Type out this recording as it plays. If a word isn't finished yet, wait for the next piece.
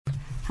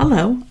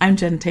Hello, I'm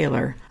Jen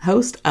Taylor,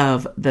 host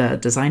of the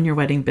Design Your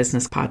Wedding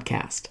Business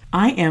podcast.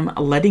 I am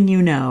letting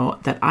you know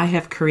that I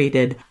have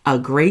created a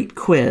great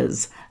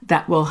quiz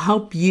that will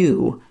help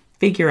you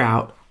figure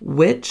out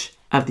which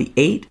of the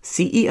 8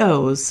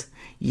 CEOs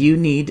you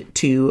need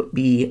to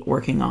be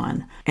working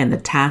on and the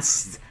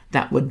tasks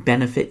that would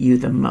benefit you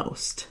the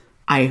most.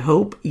 I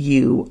hope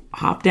you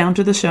hop down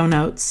to the show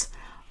notes,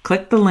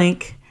 click the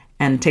link,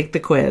 and take the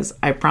quiz.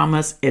 I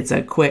promise it's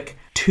a quick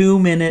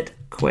 2-minute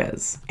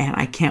quiz, and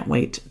I can't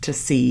wait to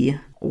see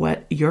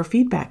what your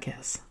feedback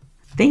is.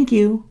 Thank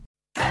you.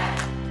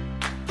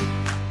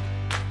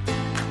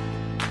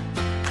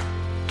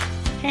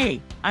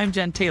 Hey, I'm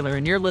Jen Taylor,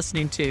 and you're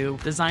listening to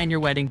Design Your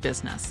Wedding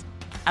Business.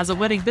 As a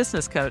wedding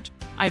business coach,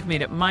 I've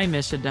made it my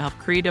mission to help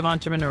creative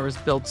entrepreneurs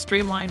build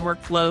streamlined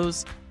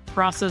workflows,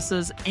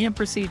 processes, and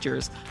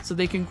procedures so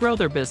they can grow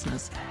their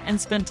business and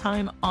spend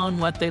time on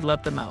what they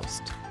love the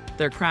most,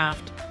 their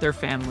craft, their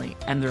family,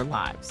 and their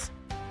lives.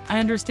 I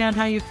understand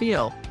how you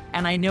feel,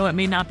 and I know it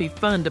may not be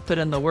fun to put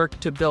in the work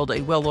to build a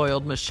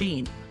well-oiled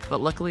machine,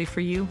 but luckily for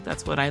you,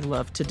 that's what I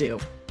love to do.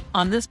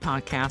 On this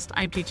podcast,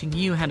 I'm teaching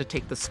you how to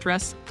take the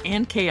stress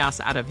and chaos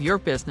out of your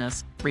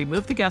business,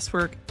 remove the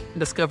guesswork, and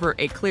discover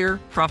a clear,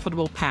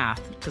 profitable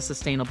path to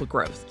sustainable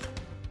growth.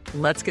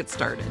 Let's get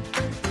started.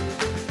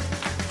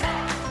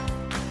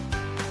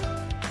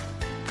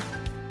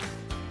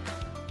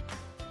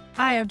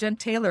 Hi, I'm Jen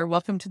Taylor.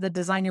 Welcome to the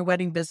Design Your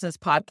Wedding Business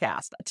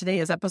podcast. Today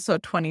is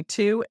episode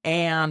 22,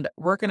 and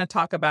we're going to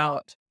talk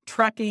about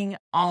tracking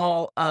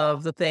all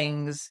of the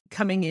things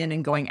coming in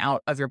and going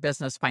out of your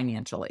business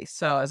financially.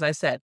 So as I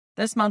said,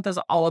 this month is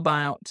all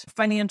about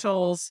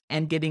financials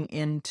and getting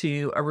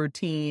into a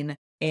routine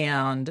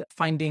and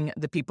finding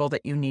the people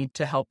that you need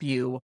to help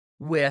you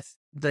with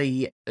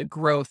the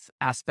growth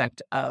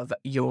aspect of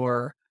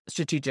your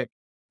strategic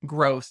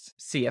growth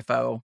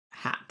CFO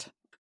hat.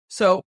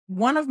 So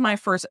one of my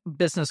first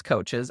business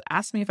coaches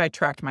asked me if I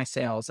tracked my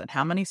sales and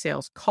how many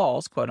sales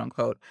calls, quote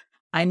unquote,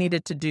 I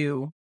needed to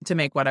do to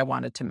make what I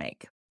wanted to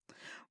make.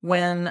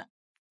 When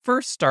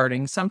first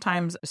starting,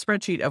 sometimes a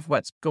spreadsheet of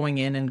what's going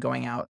in and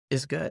going out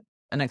is good.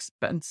 An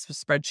expense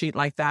spreadsheet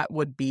like that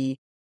would be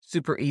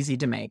super easy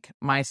to make.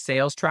 My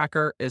sales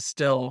tracker is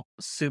still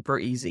super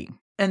easy.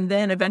 And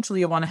then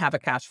eventually you'll want to have a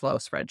cash flow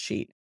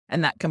spreadsheet,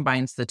 and that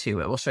combines the two.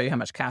 It will show you how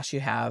much cash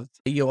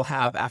you'll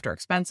have after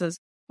expenses,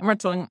 and we're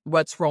telling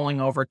what's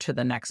rolling over to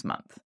the next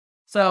month.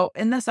 So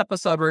in this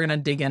episode, we're going to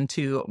dig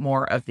into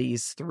more of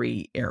these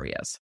 3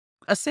 areas.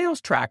 A sales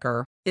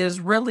tracker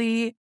is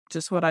really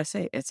just what I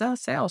say. It's a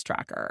sales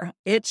tracker.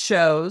 It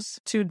shows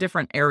 2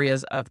 different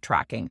areas of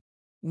tracking.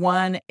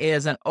 One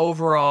is an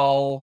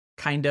overall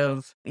kind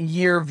of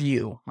year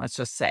view, let's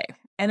just say.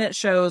 And it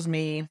shows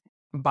me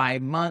by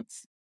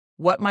month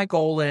what my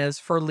goal is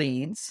for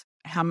leads,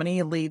 how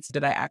many leads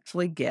did I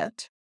actually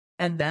get,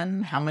 and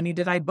then how many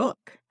did I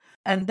book.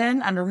 And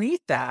then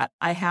underneath that,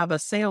 I have a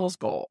sales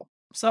goal.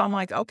 So I'm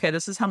like, okay,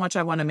 this is how much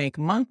I want to make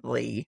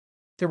monthly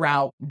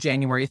throughout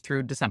January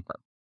through December.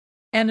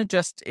 And it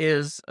just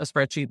is a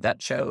spreadsheet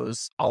that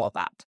shows all of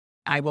that.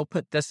 I will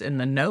put this in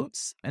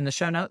the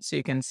show notes, so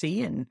you can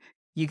see, and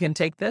you can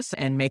take this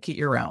and make it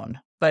your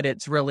own. But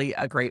it's really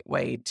a great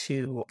way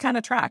to kind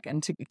of track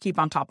and to keep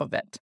on top of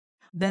it.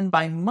 Then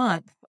by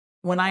month,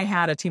 when I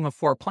had a team of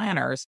 4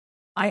 planners,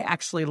 I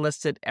actually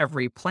listed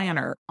every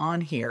planner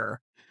on here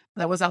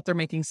that was out there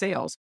making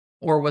sales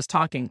or was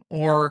talking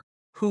or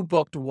who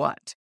booked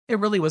what. It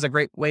really was a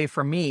great way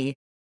for me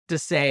to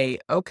say,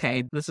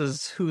 okay, this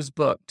is who's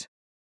booked,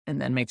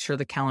 and then make sure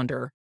the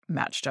calendar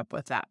matched up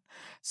with that.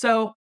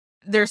 So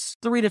there's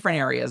 3 different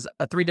areas,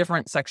 3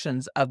 different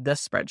sections of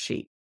this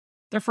spreadsheet.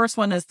 The first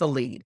one is the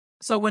lead.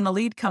 So when a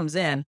lead comes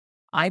in,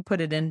 I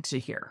put it into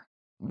here.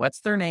 What's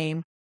their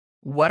name?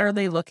 What are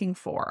they looking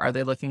for? Are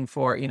they looking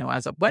for,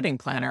 as a wedding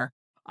planner,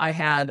 I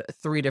had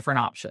 3 different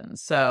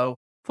options. So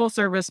full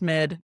service,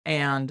 mid,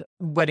 and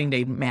wedding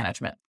day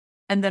management.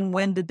 And then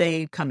when did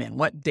they come in?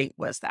 What date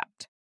was that?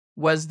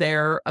 Was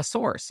there a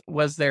source?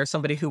 Was there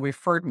somebody who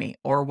referred me?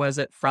 Or was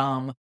it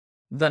from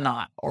The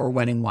Knot or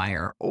Wedding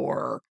Wire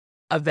or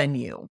a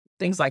venue?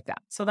 Things like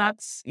that. So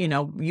that's,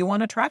 you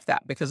want to track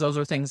that because those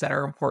are things that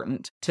are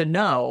important to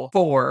know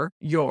for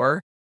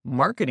your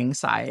marketing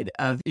side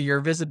of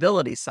your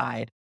visibility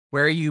side.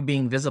 Where are you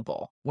being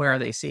visible? Where are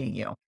they seeing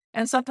you?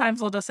 And sometimes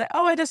they'll just say,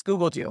 oh, I just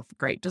Googled you.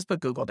 Great. Just put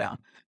Google down.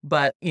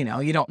 But, you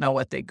don't know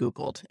what they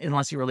Googled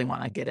unless you really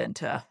want to get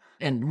into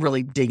and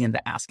really dig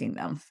into asking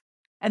them.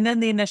 And then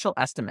the initial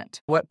estimate.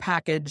 What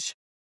package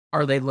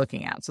are they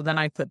looking at? So then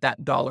I put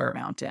that dollar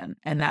amount in,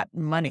 and that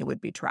money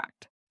would be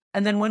tracked.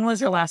 And then when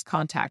was your last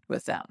contact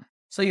with them?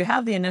 So you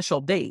have the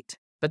initial date,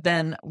 but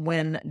then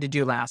when did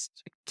you last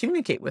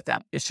communicate with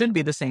them? It should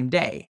be the same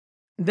day.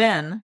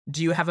 Then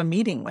do you have a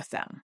meeting with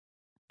them?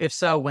 If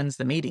so, when's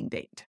the meeting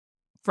date?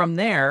 From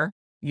there,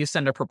 you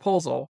send a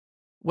proposal.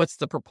 What's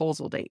the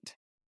proposal date?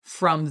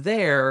 From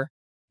there,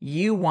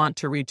 you want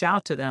to reach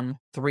out to them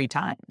 3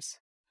 times.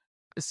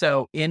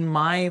 So in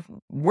my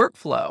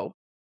workflow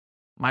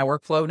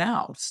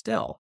now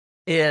still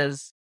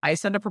is I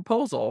send a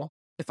proposal.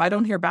 If I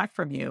don't hear back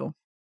from you,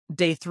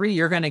 day 3,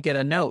 you're going to get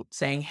a note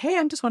saying, hey,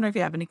 I'm just wondering if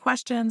you have any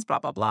questions, blah,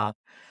 blah, blah.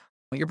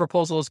 Your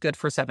proposal is good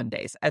for 7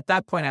 days. At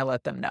that point, I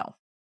let them know.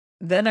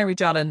 Then I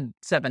reach out in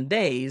 7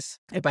 days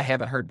if I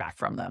haven't heard back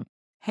from them.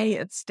 Hey,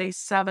 it's day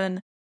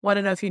 7. Want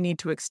to know if you need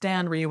to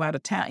extend. Were you out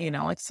of town?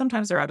 Like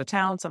sometimes they're out of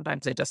town.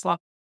 Sometimes they just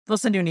left. They'll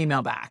send you an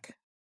email back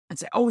and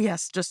say, oh,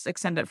 yes, just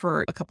extend it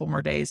for a couple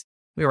more days.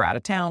 We were out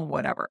of town,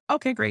 whatever.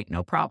 Okay, great.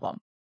 No problem.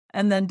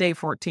 And then day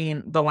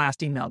 14, the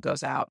last email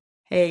goes out.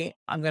 Hey,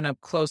 I'm going to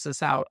close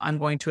this out. I'm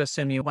going to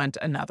assume you went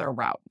another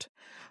route.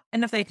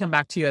 And if they come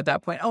back to you at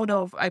that point, oh,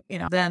 no,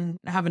 then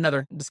have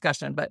another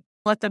discussion. But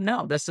let them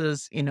know this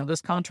is,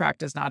 this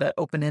contract is not an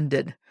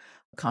open-ended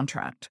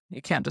contract.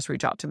 You can't just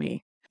reach out to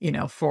me,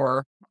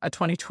 for a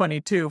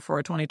 2022, for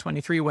a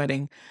 2023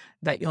 wedding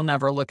that you'll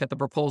never look at the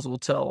proposal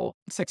till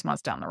 6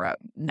 months down the road.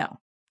 No,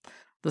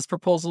 this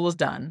proposal is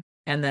done.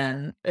 And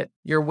then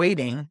you're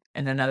waiting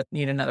and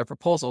need another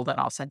proposal, then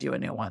I'll send you a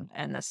new one.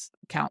 And this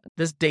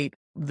date,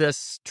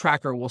 this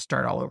tracker will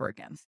start all over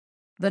again.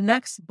 The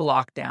next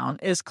block down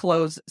is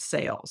close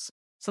sales.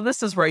 So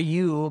this is where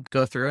you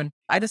go through and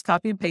I just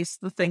copy and paste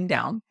the thing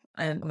down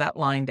and that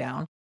line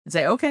down and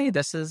say, okay,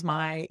 this is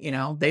my,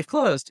 they've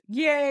closed.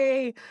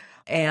 Yay.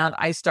 And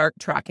I start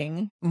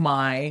tracking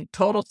my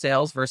total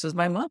sales versus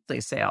my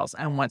monthly sales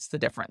and what's the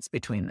difference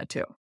between the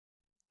two.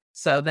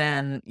 So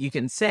then you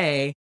can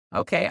say,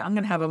 okay, I'm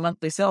going to have a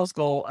monthly sales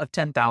goal of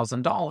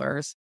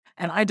 $10,000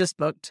 and I just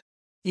booked,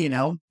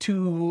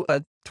 to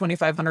a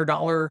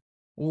 $2,500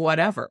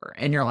 whatever.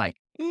 And you're like,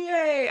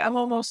 yay, I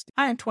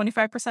am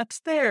 25%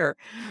 there.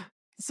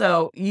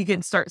 So you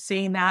can start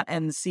seeing that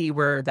and see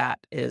where that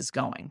is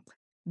going.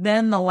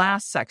 Then the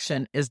last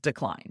section is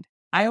declined.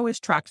 I always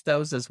tracked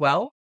those as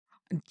well,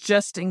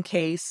 just in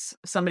case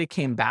somebody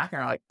came back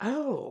and are like,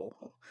 oh,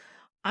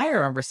 I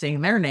remember seeing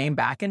their name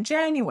back in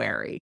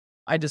January.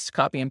 I just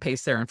copy and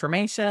paste their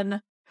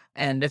information.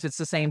 And if it's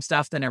the same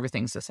stuff, then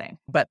everything's the same.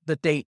 But the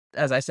date,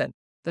 as I said,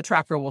 the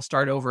tracker will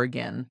start over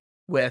again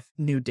with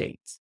new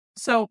dates.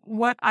 So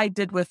what I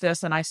did with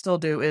this, and I still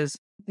do, is,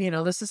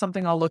 this is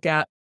something I'll look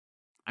at.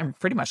 I'm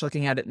pretty much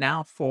looking at it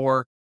now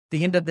for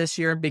the end of this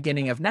year and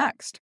beginning of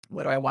next.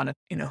 What do I want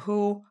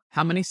to,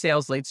 how many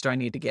sales leads do I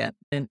need to get?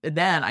 And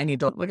then I need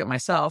to look at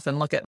myself and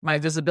look at my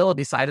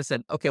visibility side. I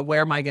said, okay,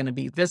 where am I going to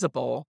be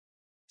visible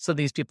so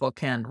these people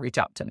can reach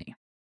out to me?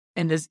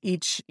 And as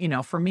each,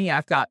 for me,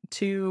 I've got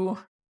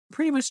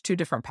pretty much two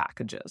different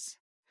packages.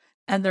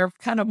 And they're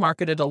kind of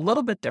marketed a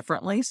little bit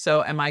differently.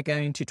 So am I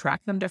going to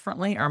track them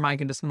differently, or am I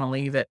just going to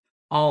leave it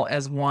all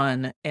as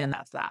one and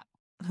that's that?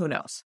 Who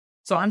knows?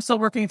 So I'm still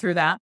working through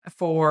that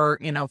for,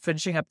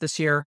 finishing up this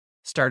year,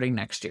 starting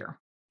next year.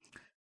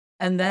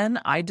 And then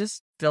I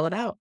just fill it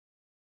out.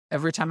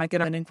 Every time I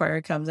get an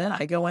inquiry comes in,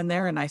 I go in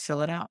there and I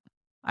fill it out.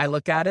 I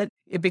look at it.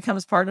 It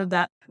becomes part of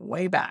that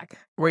way back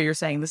where you're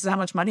saying, this is how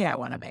much money I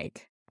want to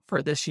make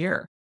for this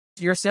year.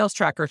 Your sales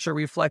tracker should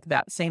reflect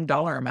that same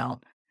dollar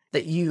amount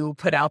that you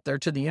put out there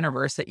to the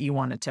universe that you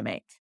wanted to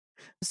make.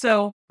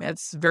 So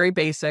it's very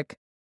basic.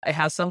 It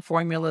has some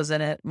formulas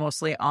in it,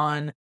 mostly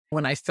on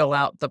when I fill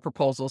out the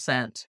proposal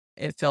sent.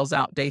 It fills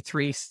out day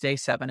 3, day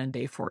 7, and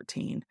day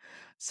 14.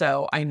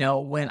 So I know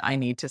when I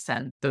need to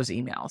send those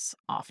emails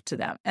off to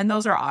them. And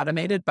those are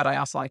automated, but I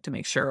also like to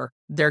make sure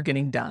they're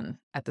getting done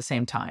at the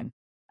same time.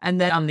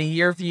 And then on the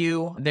year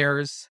view,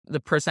 there's the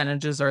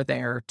percentages are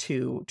there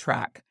to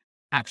track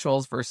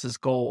actuals versus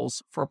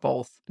goals for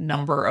both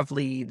number of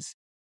leads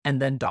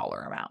and then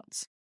dollar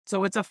amounts.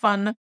 So it's a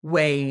fun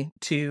way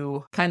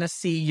to kind of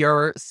see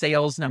your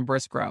sales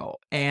numbers grow.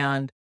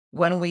 And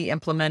when we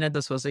implemented,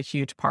 this was a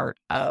huge part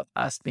of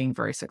us being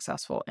very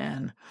successful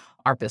in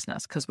our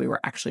business because we were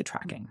actually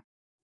tracking.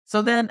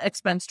 So then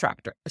expense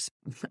tracker.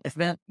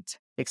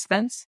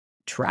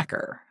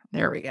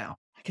 There we go.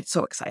 I get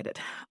so excited.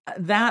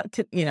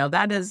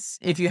 That is,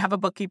 if you have a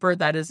bookkeeper,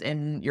 that is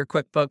in your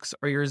QuickBooks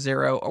or your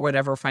Xero or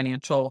whatever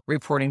financial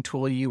reporting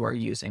tool you are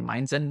using.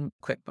 Mine's in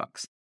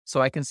QuickBooks. So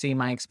I can see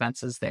my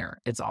expenses there.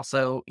 It's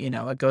also,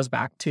 it goes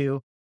back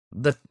to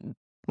the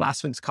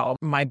last week's call,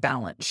 my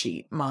balance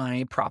sheet,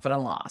 my profit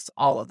and loss,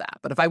 all of that.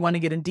 But if I want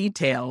to get in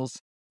details,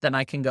 then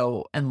I can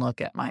go and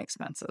look at my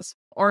expenses.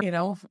 Or,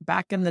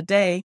 back in the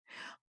day,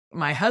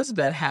 my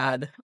husband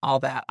had all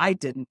that. I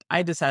didn't.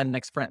 I just had an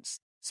expense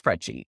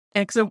spreadsheet.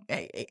 And so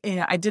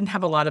I didn't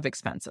have a lot of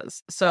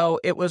expenses. So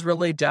it was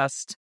really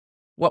just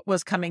what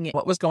was coming in,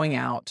 what was going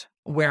out,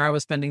 where I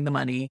was spending the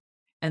money.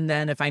 And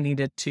then if I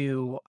needed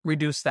to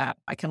reduce that,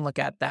 I can look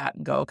at that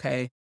and go,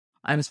 okay,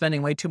 I'm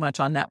spending way too much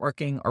on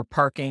networking or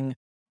parking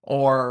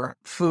or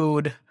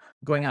food,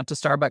 going out to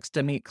Starbucks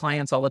to meet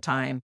clients all the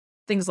time,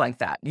 things like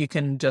that. You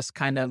can just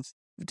kind of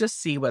just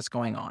see what's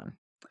going on.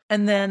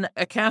 And then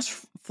a cash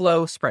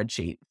flow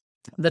spreadsheet.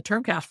 The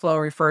term cash flow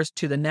refers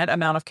to the net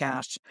amount of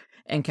cash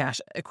and cash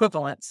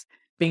equivalents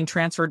being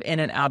transferred in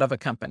and out of a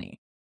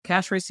company.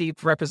 Cash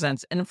received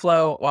represents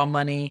inflow, while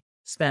money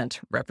spent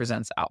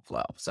represents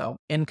outflow. So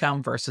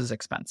income versus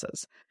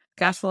expenses.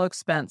 Cash flow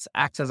expense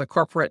acts as a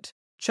corporate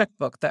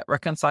checkbook that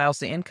reconciles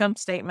the income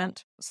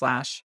statement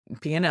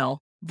 / P&L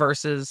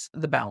versus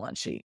the balance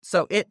sheet.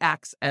 So it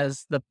acts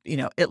as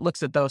it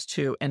looks at those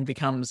two and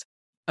becomes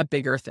a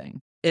bigger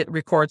thing. It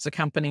records the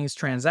company's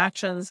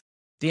transactions,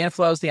 the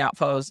inflows, the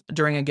outflows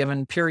during a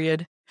given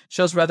period,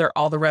 shows whether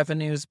all the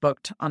revenues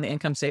booked on the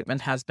income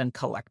statement has been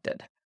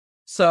collected.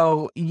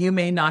 So you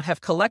may not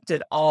have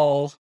collected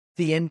all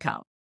the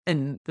income.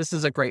 And this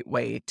is a great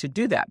way to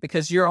do that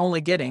because you're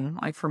only getting,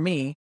 like for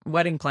me,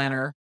 wedding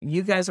planner,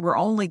 you guys were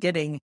only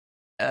getting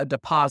a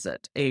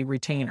deposit, a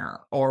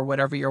retainer, or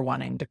whatever you're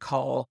wanting to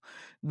call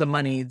the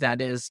money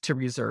that is to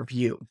reserve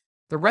you.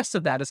 The rest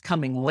of that is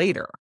coming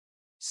later.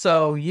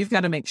 So you've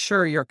got to make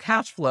sure your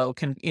cash flow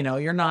can,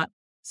 you're not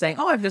saying,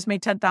 oh, I've just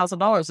made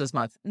 $10,000 this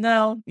month.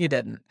 No, you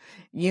didn't.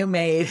 You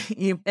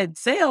in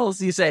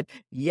sales, you said,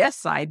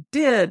 yes, I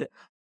did.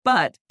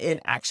 But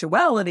in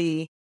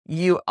actuality,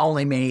 you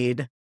only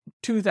made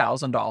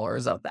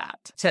 $2,000 of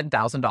that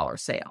 $10,000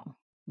 sale.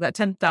 That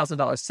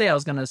 $10,000 sale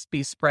is going to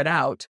be spread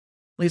out.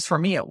 At least for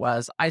me, it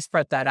was. I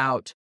spread that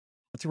out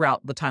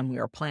throughout the time we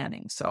were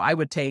planning. So I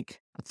would take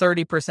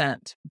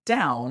 30%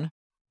 down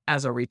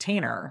as a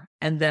retainer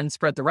and then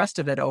spread the rest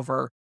of it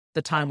over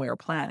the time we were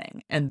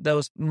planning. And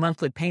those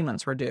monthly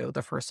payments were due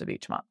the first of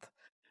each month.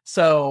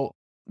 So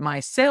my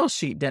sales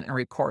sheet didn't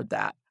record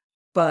that,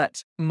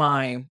 but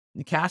my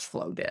cash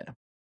flow did.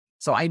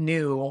 So I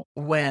knew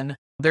when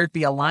there'd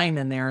be a line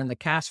in there in the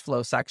cash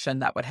flow section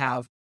that would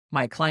have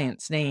my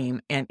client's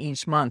name and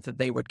each month that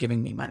they were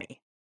giving me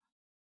money.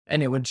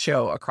 And it would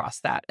show across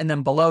that. And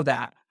then below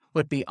that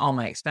would be all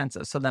my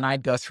expenses. So then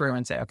I'd go through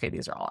and say, okay,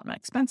 these are all my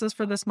expenses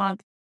for this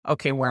month.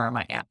 Okay, where am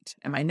I at?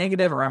 Am I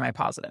negative or am I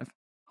positive?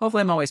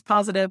 Hopefully I'm always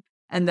positive.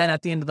 And then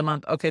at the end of the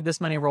month, okay, this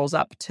money rolls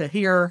up to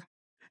here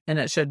and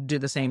it should do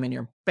the same in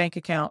your bank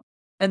account.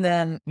 And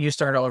then you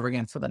start all over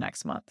again for the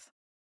next month.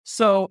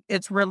 So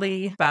it's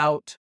really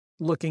about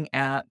looking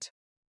at,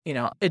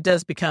 it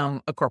does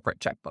become a corporate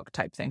checkbook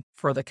type thing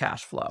for the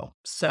cash flow.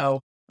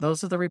 So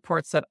those are the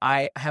reports that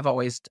I have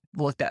always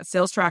looked at.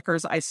 Sales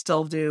trackers, I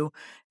still do.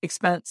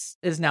 Expense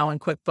is now in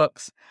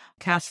QuickBooks.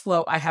 Cash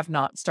flow, I have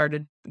not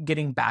started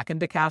getting back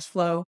into cash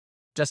flow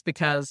just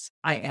because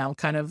I am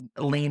kind of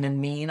lean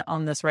and mean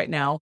on this right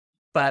now.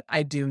 But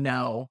I do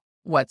know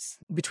what's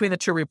between the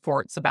two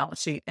reports, the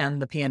balance sheet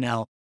and the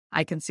P&L.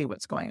 I can see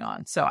what's going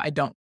on. So I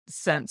don't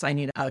sense I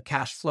need a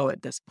cash flow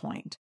at this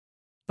point.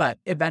 But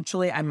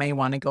eventually I may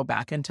want to go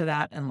back into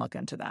that and look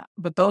into that.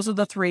 But those are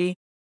the three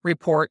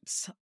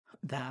reports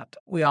that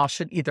we all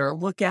should either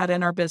look at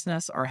in our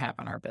business or have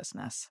in our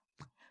business.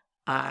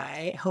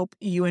 I hope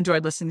you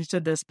enjoyed listening to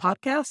this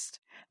podcast,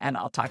 and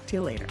I'll talk to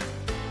you later.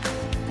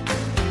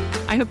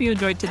 I hope you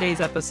enjoyed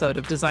today's episode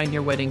of Design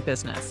Your Wedding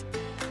Business.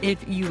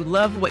 If you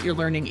love what you're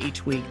learning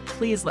each week,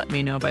 please let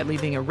me know by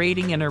leaving a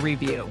rating and a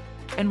review.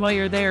 And while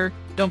you're there,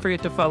 don't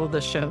forget to follow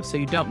the show so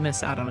you don't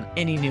miss out on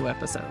any new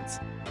episodes.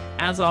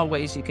 As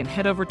always, you can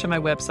head over to my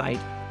website,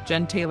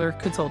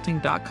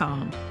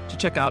 JenTaylorConsulting.com, to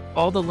check out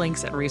all the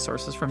links and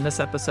resources from this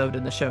episode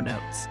in the show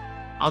notes.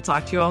 I'll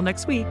talk to you all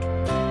next week.